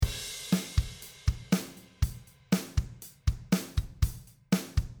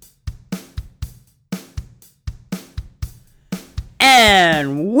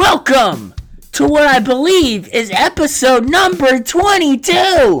Welcome to what I believe is episode number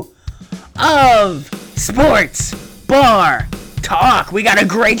 22 of Sports Bar Talk. We got a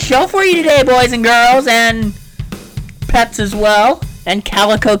great show for you today, boys and girls, and pets as well, and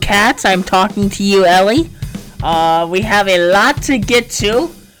calico cats. I'm talking to you, Ellie. We have a lot to get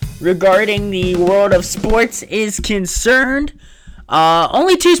to regarding the world of sports is concerned.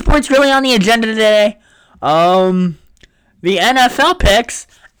 Only two sports really on the agenda today. The NFL picks,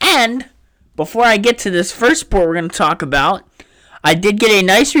 and before I get to this first sport we're going to talk about, I did get a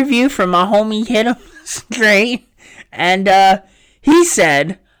nice review from my homie Hit 'em Straight, and he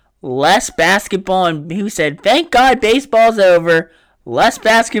said less basketball, and he said, thank God baseball's over, less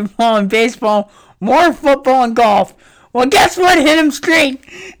basketball and baseball, more football and golf. Well, guess what, Hit 'em Straight?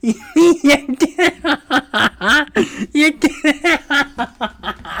 You did.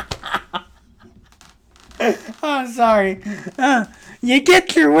 Oh, sorry. You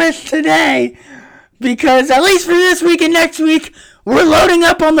get your wish today, because at least for this week and next week, we're loading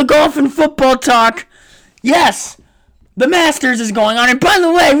up on the golf and football talk. Yes, the Masters is going on, and by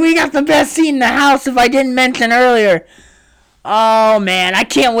the way, we got the best seat in the house, if I didn't mention earlier. Oh man, I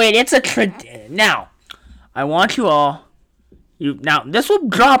can't wait. It's a now. I want you all. Now this will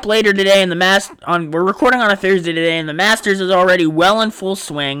drop later today, and we're recording on a Thursday today, and the Masters is already well in full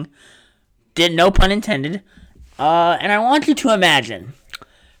swing. No pun intended. And I want you to imagine,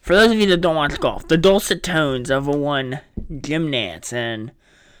 for those of you that don't watch golf, the dulcet tones of a one Jim Nantz and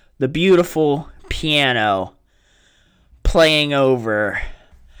the beautiful piano playing over.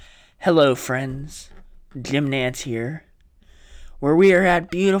 Hello, friends. Jim Nantz here, where we are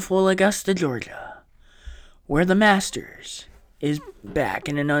at beautiful Augusta, Georgia, where the Masters is back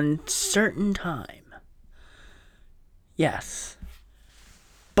in an uncertain time. Yes.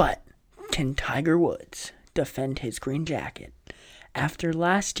 But can Tiger Woods defend his green jacket after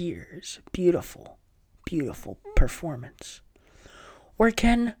last year's beautiful, beautiful performance? Or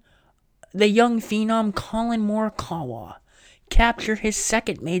can the young phenom Collin Morikawa capture his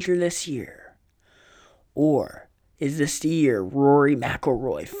second major this year? Or is this the year Rory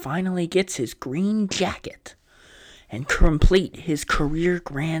McIlroy finally gets his green jacket and complete his career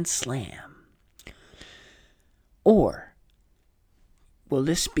Grand Slam? Or will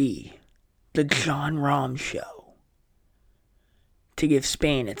this be the Jon Rahm show to give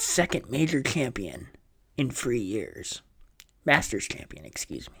Spain its second major champion in 3 years? Masters champion,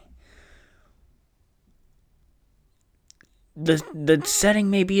 excuse me. The setting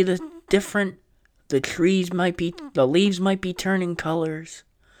may be different. The leaves might be turning colors.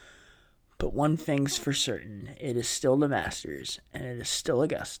 But one thing's for certain, it is still the Masters, and it is still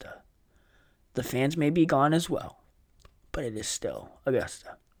Augusta. The fans may be gone as well, but it is still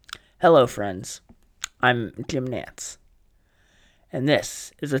Augusta. Hello, friends. I'm Jim Nantz, and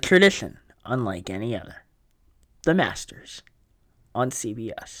this is a tradition unlike any other. The Masters on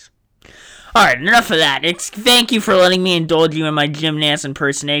CBS. Alright, enough of that. Thank you for letting me indulge you in my Jim Nantz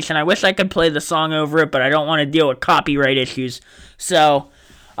impersonation. I wish I could play the song over it, but I don't want to deal with copyright issues. So,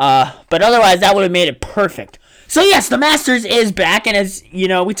 but otherwise, that would have made it perfect. So yes, the Masters is back, and as you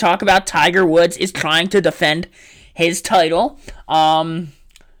know, we talk about Tiger Woods is trying to defend his title.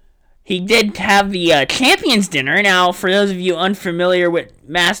 He did have the Champions Dinner. Now, for those of you unfamiliar with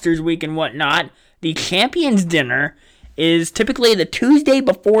Masters Week and whatnot, the Champions Dinner is typically the Tuesday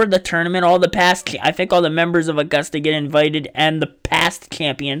before the tournament. I think all the members of Augusta get invited, and the past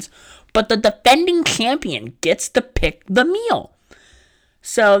champions. But the defending champion gets to pick the meal.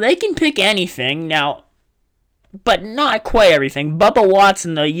 So they can pick anything. Now, but not quite everything. Bubba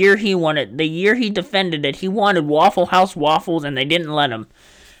Watson, the year he defended it, he wanted Waffle House waffles, and they didn't let him.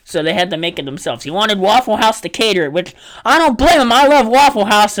 So they had to make it themselves. He wanted Waffle House to cater it, which I don't blame him. I love Waffle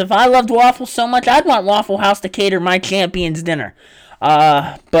House. If I loved waffles so much, I'd want Waffle House to cater my Champions Dinner.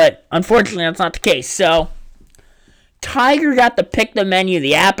 But unfortunately, that's not the case. So Tiger got to pick the menu,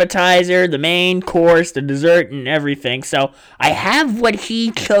 the appetizer, the main course, the dessert, and everything. So I have what he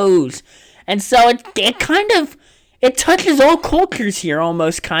chose. And so it touches all cultures here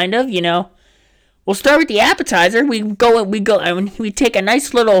almost, kind of, you know. We'll start with the appetizer. We take a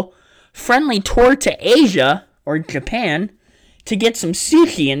nice little friendly tour to Asia, or Japan, to get some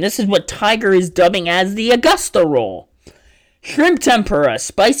sushi, and this is what Tiger is dubbing as the Augusta roll. Shrimp tempura,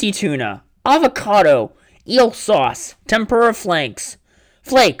 spicy tuna, avocado, eel sauce, tempura flakes,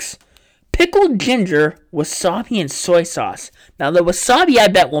 pickled ginger, wasabi, and soy sauce. Now, the wasabi, I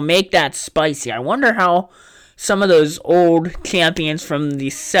bet, will make that spicy. I wonder how some of those old champions from the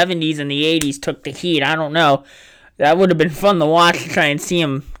 70s and the 80s took the heat. I don't know. That would have been fun to watch, to try and see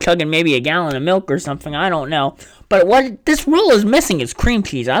him chugging maybe a gallon of milk or something. I don't know. But what this roll is missing is cream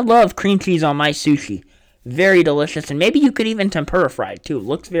cheese. I love cream cheese on my sushi. Very delicious. And maybe you could even tempura fry it too. It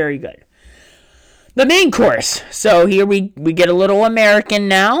looks very good. The main course. So here we get a little American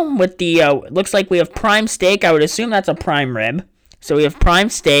now with the, looks like we have prime steak. I would assume that's a prime rib. So we have prime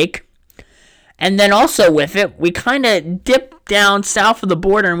steak. And then also with it, we kind of dip down south of the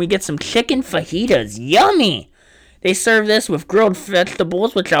border and we get some chicken fajitas. Yummy! They serve this with grilled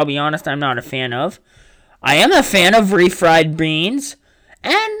vegetables, which I'll be honest, I'm not a fan of. I am a fan of refried beans.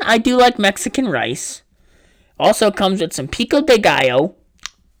 And I do like Mexican rice. Also comes with some pico de gallo.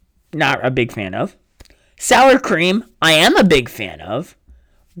 Not a big fan of. Sour cream. I am a big fan of.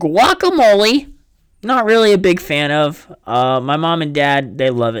 Guacamole. Not really a big fan of. My mom and dad,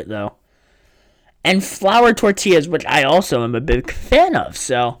 they love it though. And flour tortillas, which I also am a big fan of.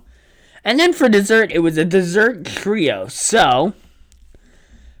 So, and then for dessert, it was a dessert trio. So,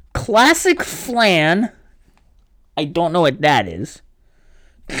 classic flan. I don't know what that is.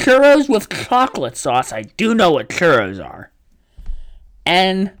 Churros with chocolate sauce. I do know what churros are.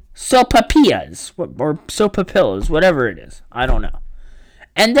 And sopapillas, or sopapillas, whatever it is. I don't know.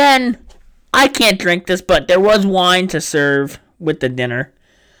 And then, I can't drink this, but there was wine to serve with the dinner.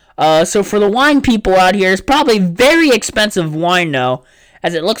 So for the wine people out here, it's probably very expensive wine, though,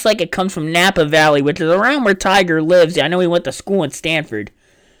 as it looks like it comes from Napa Valley, which is around where Tiger lives. I know he went to school in Stanford.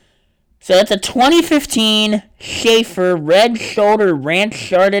 So that's a 2015 Schaefer Red Shoulder Ranch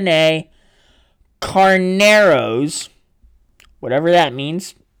Chardonnay Carneros, whatever that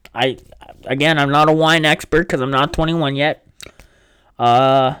means. I'm not a wine expert because I'm not 21 yet.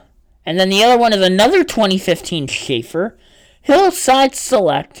 And then the other one is another 2015 Schaefer Hillside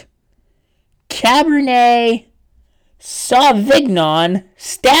Select Cabernet Sauvignon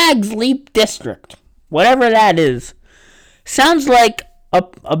Stag's Leap District. Whatever that is. Sounds like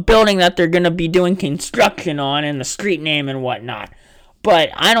a building that they're going to be doing construction on, and the street name and whatnot. But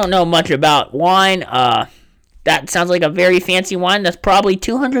I don't know much about wine. That sounds like a very fancy wine that's probably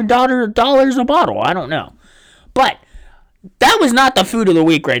 $200 a bottle. I don't know. But that was not the food of the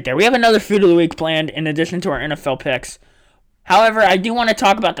week right there. We have another food of the week planned in addition to our NFL picks. However, I do want to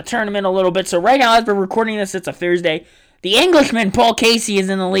talk about the tournament a little bit. So right now, as we're recording this, it's a Thursday. The Englishman, Paul Casey, is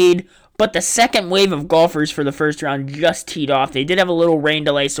in the lead, but the second wave of golfers for the first round just teed off. They did have a little rain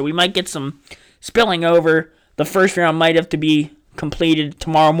delay, so we might get some spilling over. The first round might have to be completed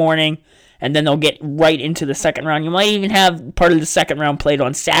tomorrow morning, and then they'll get right into the second round. You might even have part of the second round played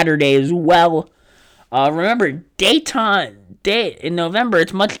on Saturday as well. Remember, in November,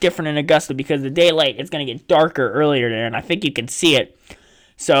 it's much different in Augusta because the daylight is going to get darker earlier there, and I think you can see it.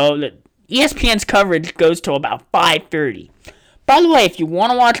 So, the ESPN's coverage goes to about 5:30. By the way, if you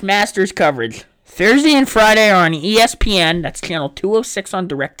want to watch Masters coverage, Thursday and Friday are on ESPN. That's channel 206 on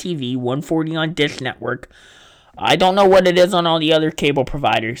DirecTV, 140 on Dish Network. I don't know what it is on all the other cable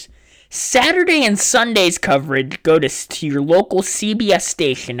providers. Saturday and Sunday's coverage go to your local CBS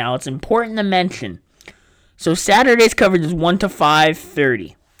station. Now, it's important to mention. So Saturday's coverage is 1 to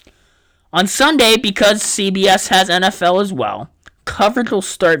 5:30. On Sunday, because CBS has NFL as well, coverage will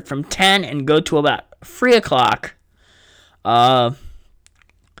start from 10 and go to about 3 o'clock. And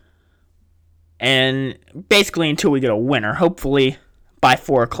basically until we get a winner, hopefully by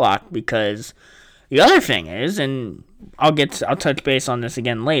 4 o'clock, because the other thing is, and I'll touch base on this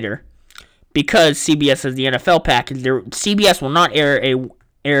again later, because CBS has the NFL package, CBS will not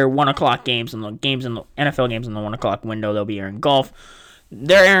air 1 o'clock games and the NFL games in the 1 o'clock window. They'll be airing golf.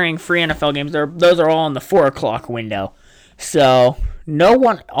 They're airing free NFL games. Those are all in the 4 o'clock window. So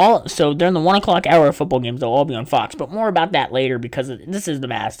so during the 1 o'clock hour of football games, they'll all be on Fox. But more about that later because this is the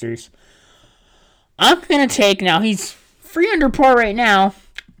Masters. I'm gonna take now. He's 3 under par right now.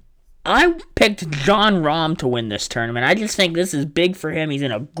 I picked Jon Rahm to win this tournament. I just think this is big for him. He's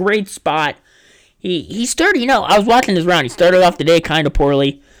in a great spot. He started, I was watching his round. He started off the day kind of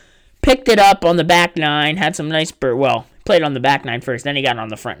poorly. Picked it up on the back nine. Had some nice played on the back nine first. Then he got on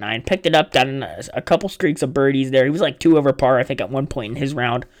the front nine. Picked it up, got a couple streaks of birdies there. He was like 2 over par, I think, at one point in his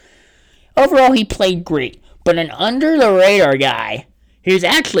round. Overall, he played great. But an under-the-radar guy. He's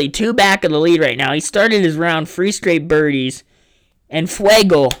actually 2 back of the lead right now. He started his round 3 straight birdies. And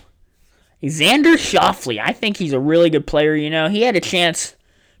Fuego. Xander Schauffele. I think he's a really good player, He had a chance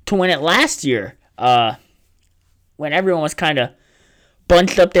to win it last year. When everyone was kind of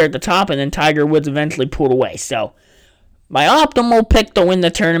bunched up there at the top, and then Tiger Woods eventually pulled away. So, my optimal pick to win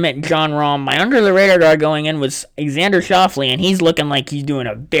the tournament, Jon Rahm. My under-the-radar guy going in was Xander Schauffele, and he's looking like he's doing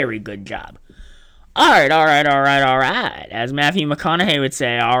a very good job. All right. As Matthew McConaughey would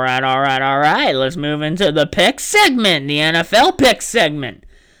say, all right. Let's move into the pick segment, the NFL pick segment.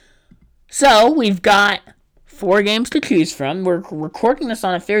 So, we've got 4 games to choose from. We're recording this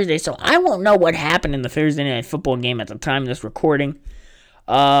on a Thursday, so I won't know what happened in the Thursday night football game at the time of this recording.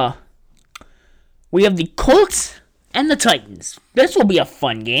 We have the Colts and the Titans. This will be a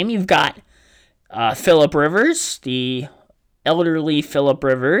fun game. You've got Phillip Rivers, the elderly Phillip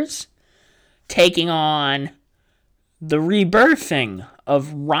Rivers, taking on the rebirthing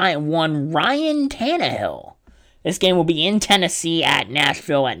of Ryan Tannehill. This game will be in Tennessee at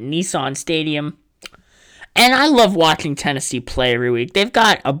Nashville at Nissan Stadium. And I love watching Tennessee play every week. They've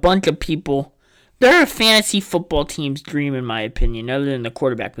got a bunch of people. They're a fantasy football team's dream, in my opinion, other than the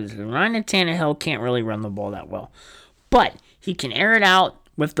quarterback position. Ryan Tannehill can't really run the ball that well. But he can air it out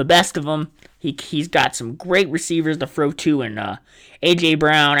with the best of them. He's got some great receivers to throw to, and A.J.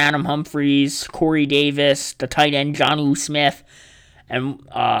 Brown, Adam Humphries, Corey Davis, the tight end Jonnu Smith. And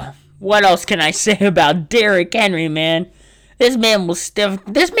what else can I say about Derrick Henry, man? This man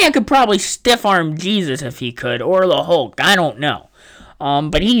could probably stiff-arm Jesus if he could, or the Hulk. I don't know.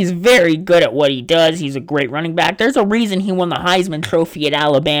 But he's very good at what he does. He's a great running back. There's a reason he won the Heisman Trophy at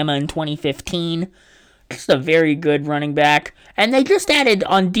Alabama in 2015. Just a very good running back. And they just added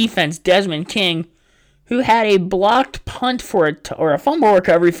on defense Desmond King, who had a blocked punt or a fumble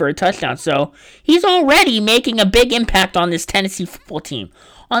recovery for a touchdown. So he's already making a big impact on this Tennessee football team.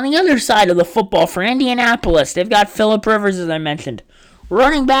 On the other side of the football for Indianapolis, they've got Phillip Rivers, as I mentioned.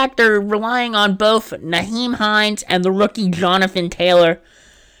 Running back, they're relying on both Nyheim Hines and the rookie Jonathan Taylor.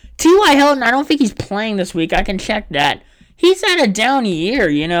 T.Y. Hilton, I don't think he's playing this week. I can check that. He's had a down year,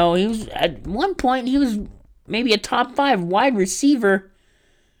 you know. At one point, he was maybe a top 5 wide receiver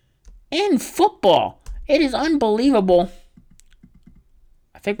in football. It is unbelievable.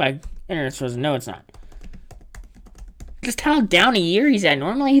 I think my internet says no, it's not. Just how down a year he's had.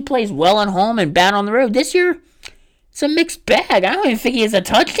 Normally, he plays well at home and bad on the road. This year, it's a mixed bag. I don't even think he has a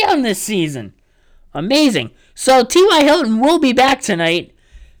touchdown this season. Amazing. So, T.Y. Hilton will be back tonight.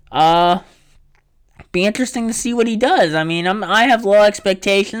 Be interesting to see what he does. I mean, I have low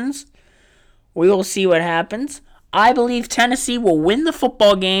expectations. We will see what happens. I believe Tennessee will win the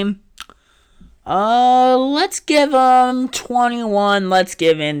football game. Let's give them 21. Let's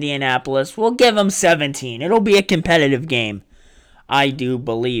give Indianapolis. We'll give them 17. It'll be a competitive game. I do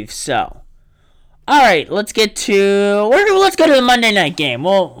believe so. All right, let's go to the Monday night game.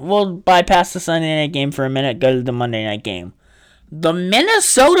 We'll bypass the Sunday night game for a minute. Go to the Monday night game. The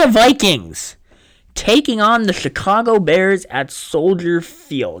Minnesota Vikings taking on the Chicago Bears at Soldier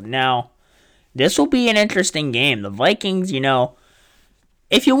Field. Now, this will be an interesting game. The Vikings,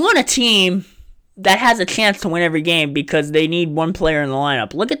 if you want a team that has a chance to win every game because they need one player in the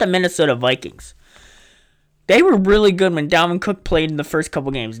lineup, look at the Minnesota Vikings. They were really good when Dalvin Cook played in the first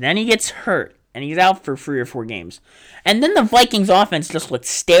couple games. Then he gets hurt, and he's out for 3 or 4 games. And then the Vikings offense just looked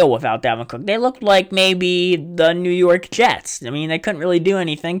stale without Dalvin Cook. They looked like maybe the New York Jets. I mean, they couldn't really do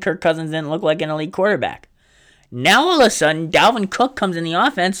anything. Kirk Cousins didn't look like an elite quarterback. Now, all of a sudden, Dalvin Cook comes in the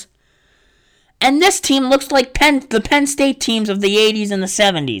offense, and this team looks like the Penn State teams of the 80s and the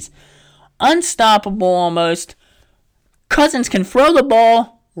 70s. Unstoppable almost. Cousins can throw the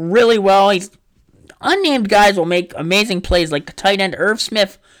ball really well. Unnamed guys will make amazing plays like the tight end Irv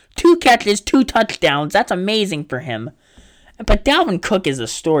Smith. 2 catches, 2 touchdowns. That's amazing for him. But Dalvin Cook is a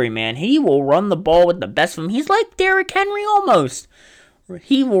story, man. He will run the ball with the best of them. He's like Derrick Henry almost.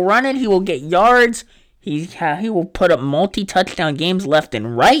 He will run it. He will get yards. He will put up multi-touchdown games left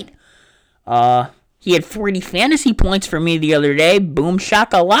and right. He had 40 fantasy points for me the other day. Boom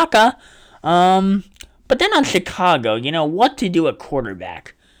shakalaka. But then on Chicago, what to do at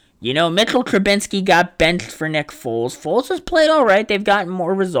quarterback. Mitchell Trubisky got benched for Nick Foles. Foles has played all right. They've gotten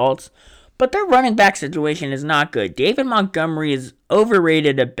more results. But their running back situation is not good. David Montgomery is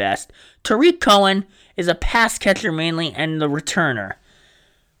overrated at best. Tariq Cohen is a pass catcher mainly and the returner.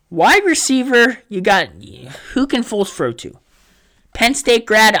 Wide receiver, you got who can Foles throw to? Penn State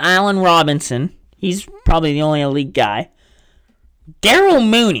grad Allen Robinson. He's probably the only elite guy. Darryl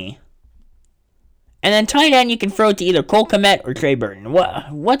Mooney. And then tight end, you can throw it to either Cole Kmet or Trey Burton.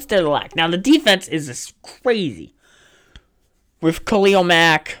 What's their lack? Now, the defense is crazy. With Khalil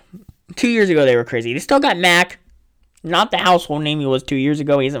Mack, 2 years ago they were crazy. They still got Mack. Not the household name he was 2 years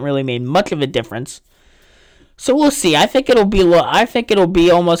ago. He hasn't really made much of a difference. So we'll see. I think it'll be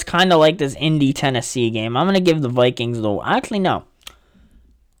almost kind of like this Indy-Tennessee game. I'm going to give the Vikings actually, no.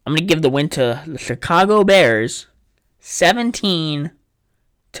 I'm going to give the win to the Chicago Bears 17-13.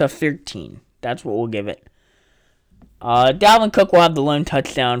 That's what we'll give it. Dalvin Cook will have the lone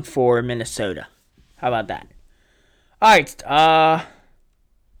touchdown for Minnesota. How about that? All right.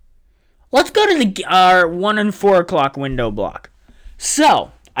 Let's go to our 1 and 4 o'clock window block.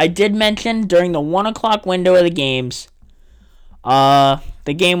 So, I did mention during the 1 o'clock window of the games,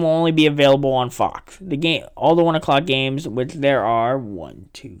 the game will only be available on Fox. All the 1 o'clock games, which there are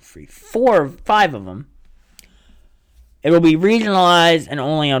 5 of them, it will be regionalized and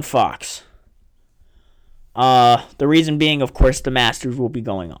only on Fox. The reason being, of course, the Masters will be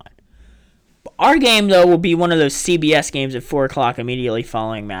going on. Our game, though, will be one of those CBS games at 4 o'clock immediately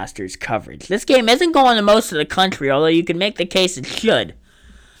following Masters coverage. This game isn't going to most of the country, although you can make the case it should.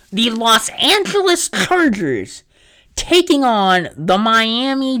 The Los Angeles Chargers taking on the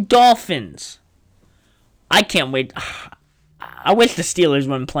Miami Dolphins. I can't wait. I wish the Steelers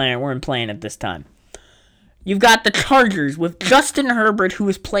weren't playing at this time. You've got the Chargers with Justin Herbert, who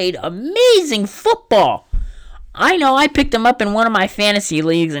has played amazing football. I know I picked him up in one of my fantasy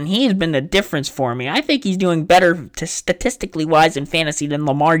leagues, and he has been the difference for me. I think he's doing better statistically wise in fantasy than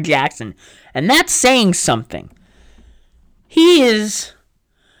Lamar Jackson, and that's saying something. He is.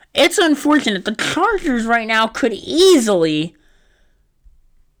 It's unfortunate. The Chargers right now could easily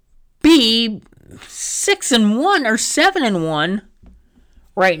be 6-1 or 7-1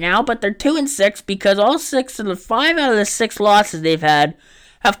 right now, but they're 2-6 because all 5 out of the 6 losses they've had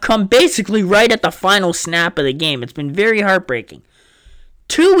have come basically right at the final snap of the game. It's been very heartbreaking.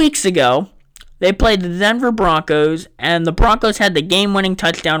 2 weeks ago, they played the Denver Broncos, and the Broncos had the game-winning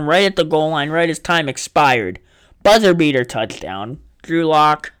touchdown right at the goal line, right as time expired. Buzzer beater touchdown. Drew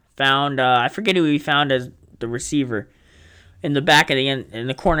Lock found, I forget who he found as the receiver, in the back of in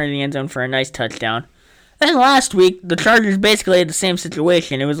the corner of the end zone for a nice touchdown. Then last week, the Chargers basically had the same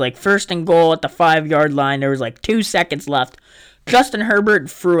situation. It was like 1st and goal at the 5-yard line. There was like 2 seconds left. Justin Herbert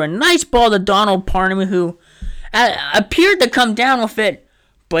threw a nice ball to Donald Parham, who appeared to come down with it,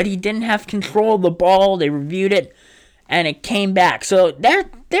 but he didn't have control of the ball. They reviewed it, and it came back. So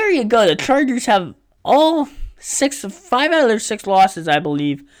there you go. The Chargers have all 5 out of their 6 losses, I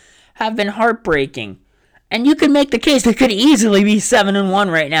believe, have been heartbreaking. And you could make the case they could easily be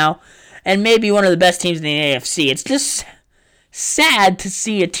 7-1 right now, and maybe one of the best teams in the AFC. It's just sad to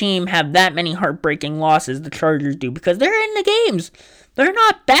see a team have that many heartbreaking losses, the Chargers do, because they're in the games. They're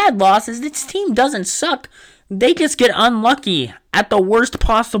not bad losses. This team doesn't suck. They just get unlucky at the worst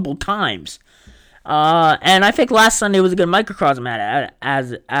possible times. And I think last Sunday was a good microcosm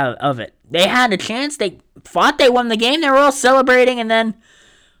of it. They had a chance. They thought they won the game. They were all celebrating, and then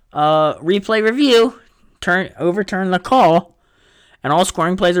replay review overturned the call. And all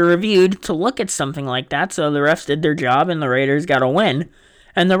scoring plays are reviewed to look at something like that, so the refs did their job and the Raiders got a win.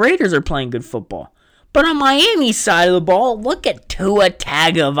 And the Raiders are playing good football. But on Miami's side of the ball, look at Tua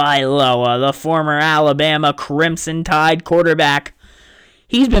Tagovailoa, the former Alabama Crimson Tide quarterback.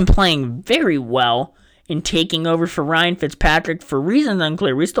 He's been playing very well in taking over for Ryan Fitzpatrick for reasons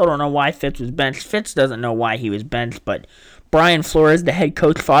unclear. We still don't know why Fitz was benched. Fitz doesn't know why he was benched, but Brian Flores, the head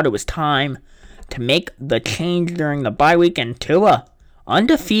coach, thought it was time to make the change during the bye week, and Tua,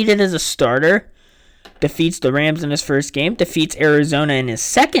 undefeated as a starter, defeats the Rams in his first game, defeats Arizona in his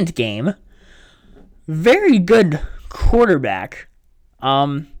second game. Very good quarterback.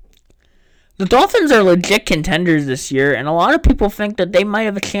 The Dolphins are legit contenders this year, and a lot of people think that they might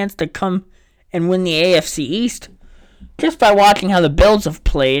have a chance to come and win the AFC East just by watching how the Bills have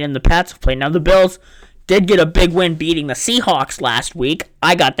played and the Pats have played. Now, the Bills did get a big win beating the Seahawks last week.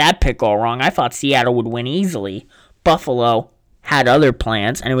 I got that pick all wrong. I thought Seattle would win easily. Buffalo had other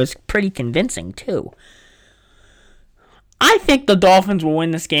plans, and it was pretty convincing, too. I think the Dolphins will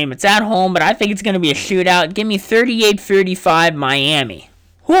win this game. It's at home, but I think it's going to be a shootout. Give me 38-35 Miami.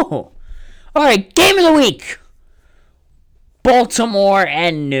 Whoa. All right, game of the week. Baltimore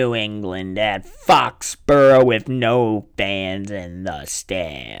and New England at Foxborough with no fans in the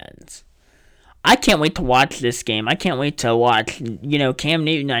stands. I can't wait to watch this game. I can't wait to watch, Cam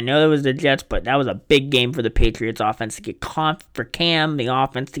Newton. I know that was the Jets, but that was a big game for the Patriots offense to get for Cam, the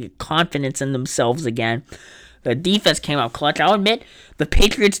offense to get confidence in themselves again. The defense came out clutch. I'll admit, the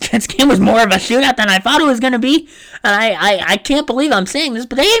Patriots-Jets game was more of a shootout than I thought it was going to be. And I can't believe I'm saying this,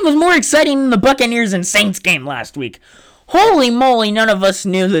 but the game was more exciting than the Buccaneers and Saints game last week. Holy moly, none of us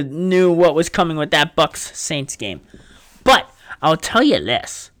knew what was coming with that Bucs-Saints game. But I'll tell you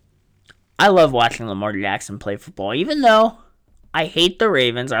this. I love watching Lamar Jackson play football. Even though I hate the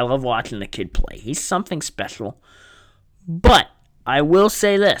Ravens, I love watching the kid play. He's something special. But I will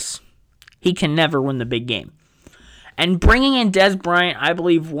say this. He can never win the big game. And bringing in Dez Bryant, I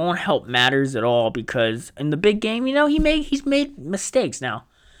believe, won't help matters at all because in the big game, he's made mistakes now.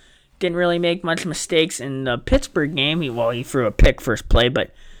 Didn't really make much mistakes in the Pittsburgh game. He threw a pick first play,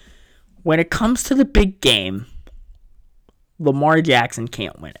 but when it comes to the big game, Lamar Jackson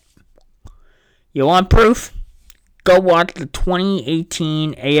can't win it. You want proof? Go watch the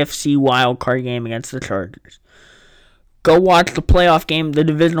 2018 AFC wildcard game against the Chargers. Go watch the playoff game, the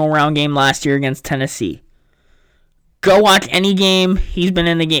divisional round game last year against Tennessee. Go watch any game he's been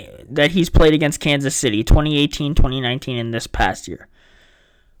in the game that he's played against Kansas City, 2018, 2019, and this past year.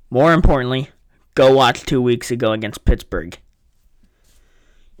 More importantly, go watch 2 weeks ago against Pittsburgh.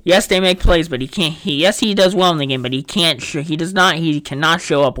 Yes, they make plays, but he can't. Yes, he does well in the game, but he can't. He does not. He cannot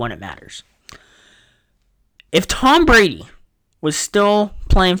show up when it matters. If Tom Brady was still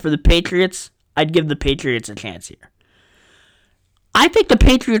playing for the Patriots, I'd give the Patriots a chance here. I think the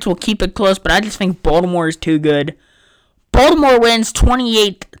Patriots will keep it close, but I just think Baltimore is too good. Baltimore wins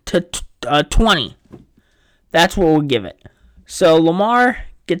 28-20. That's what we'll give it. So Lamar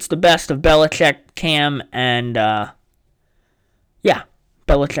gets the best of Belichick, Cam, and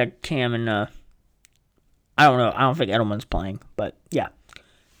Belichick, Cam, and I don't know. I don't think Edelman's playing, but yeah,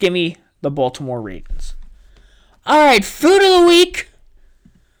 give me the Baltimore Ravens. All right, food of the week.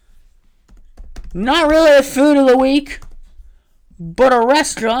 Not really a food of the week, but a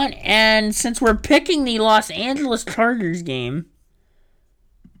restaurant. And since we're picking the Los Angeles Chargers game,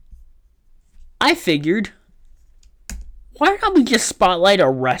 I figured, why don't we just spotlight a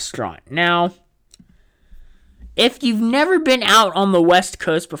restaurant? Now, if you've never been out on the West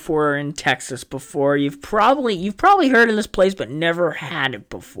Coast before or in Texas before, you've probably heard of this place but never had it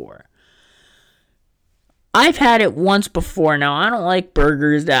before. I've had it once before. Now, I don't like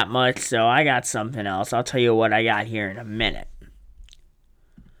burgers that much, so I got something else. I'll tell you what I got here in a minute.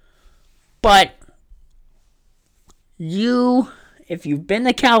 But if you've been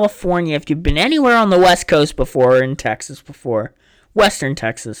to California, if you've been anywhere on the West Coast before or in Texas before, Western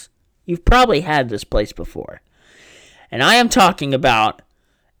Texas, you've probably had this place before. And I am talking about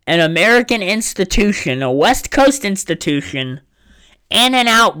an American institution, a West Coast institution,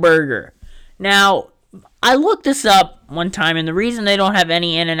 In-N-Out Burger. Now, I looked this up one time, and the reason they don't have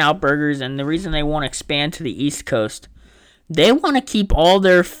any In-N-Out burgers and the reason they want to expand to the East Coast, they want to keep all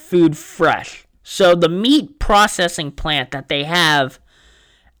their food fresh. So the meat processing plant that they have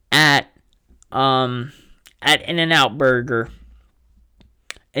at In-N-Out Burger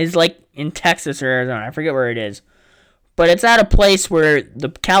is like in Texas or Arizona. I forget where it is. But it's at a place where the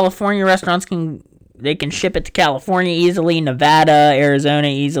California restaurants can ship it to California easily, Nevada, Arizona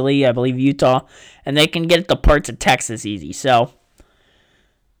easily, I believe Utah, and they can get it to parts of Texas easy. So,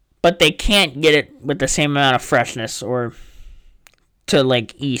 but they can't get it with the same amount of freshness or to the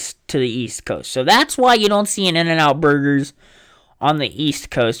East Coast. So that's why you don't see an In-N-Out burgers on the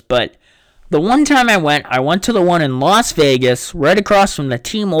East Coast. But the one time I went to the one in Las Vegas, right across from the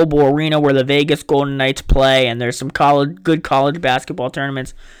T-Mobile Arena where the Vegas Golden Knights play, and there's some good college basketball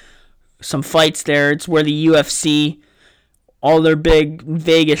tournaments. Some fights there. It's where the UFC, all their big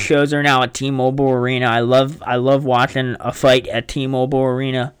Vegas shows are now at T-Mobile Arena. I love watching a fight at T-Mobile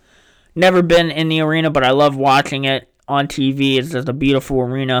Arena. Never been in the arena, but I love watching it on TV. It's just a beautiful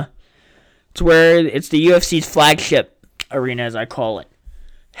arena. It's the UFC's flagship arena, as I call it.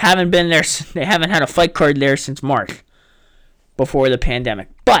 Haven't been there. They haven't had a fight card there since March, before the pandemic.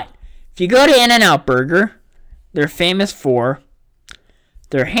 But if you go to In-N-Out Burger, they're famous for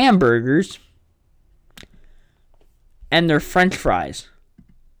their hamburgers and their French fries.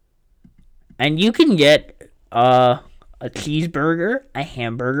 And you can get a cheeseburger, a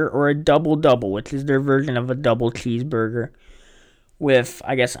hamburger, or a double-double, which is their version of a double cheeseburger with,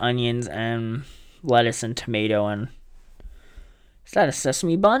 I guess, onions and lettuce and tomato. And is that a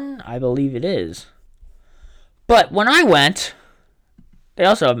sesame bun? I believe it is. But when I went, they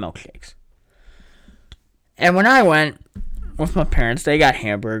also have milkshakes. And when I went with my parents, they got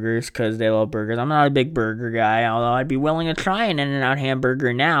hamburgers because they love burgers. I'm not a big burger guy, although I'd be willing to try an In-N-Out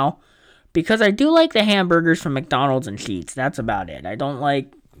hamburger now because I do like the hamburgers from McDonald's and Sheetz. That's about it. I don't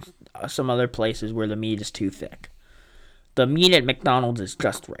like some other places where the meat is too thick. The meat at McDonald's is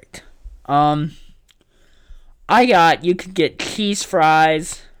just right. You could get cheese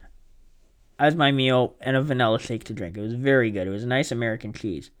fries as my meal and a vanilla shake to drink. It was very good. It was a nice American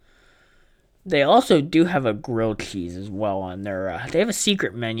cheese. They also do have a grilled cheese as well on their. They have a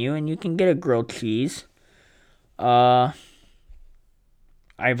secret menu, and you can get a grilled cheese. I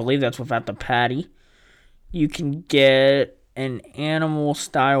believe that's without the patty. You can get an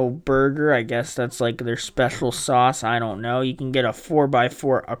animal-style burger. I guess that's like their special sauce. I don't know. You can get a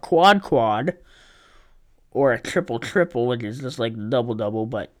 4x4, a quad, or a triple, which is just like double,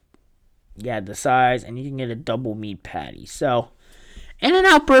 but yeah, the size. And you can get a double meat patty. So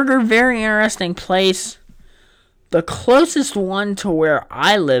In-N-Out Burger, very interesting place. The closest one to where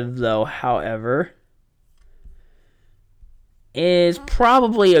I live, though, however, is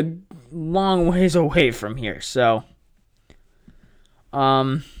probably a long ways away from here. So,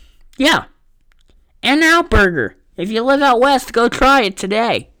 yeah. In-N-Out Burger. If you live out west, go try it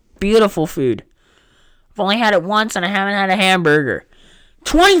today. Beautiful food. I've only had it once, and I haven't had a hamburger.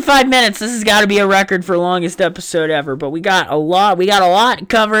 25 minutes. This has got to be a record for longest episode ever. But we got a lot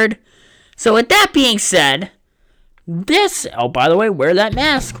covered. So with that being said, oh, by the way, wear that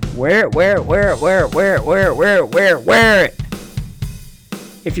mask. Wear it.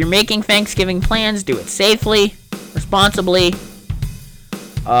 If you're making Thanksgiving plans, do it safely, responsibly.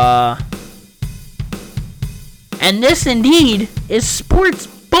 And this indeed is Sports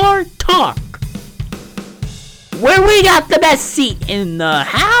Bar Talk, where we got the best seat in the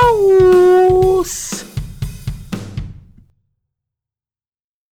house.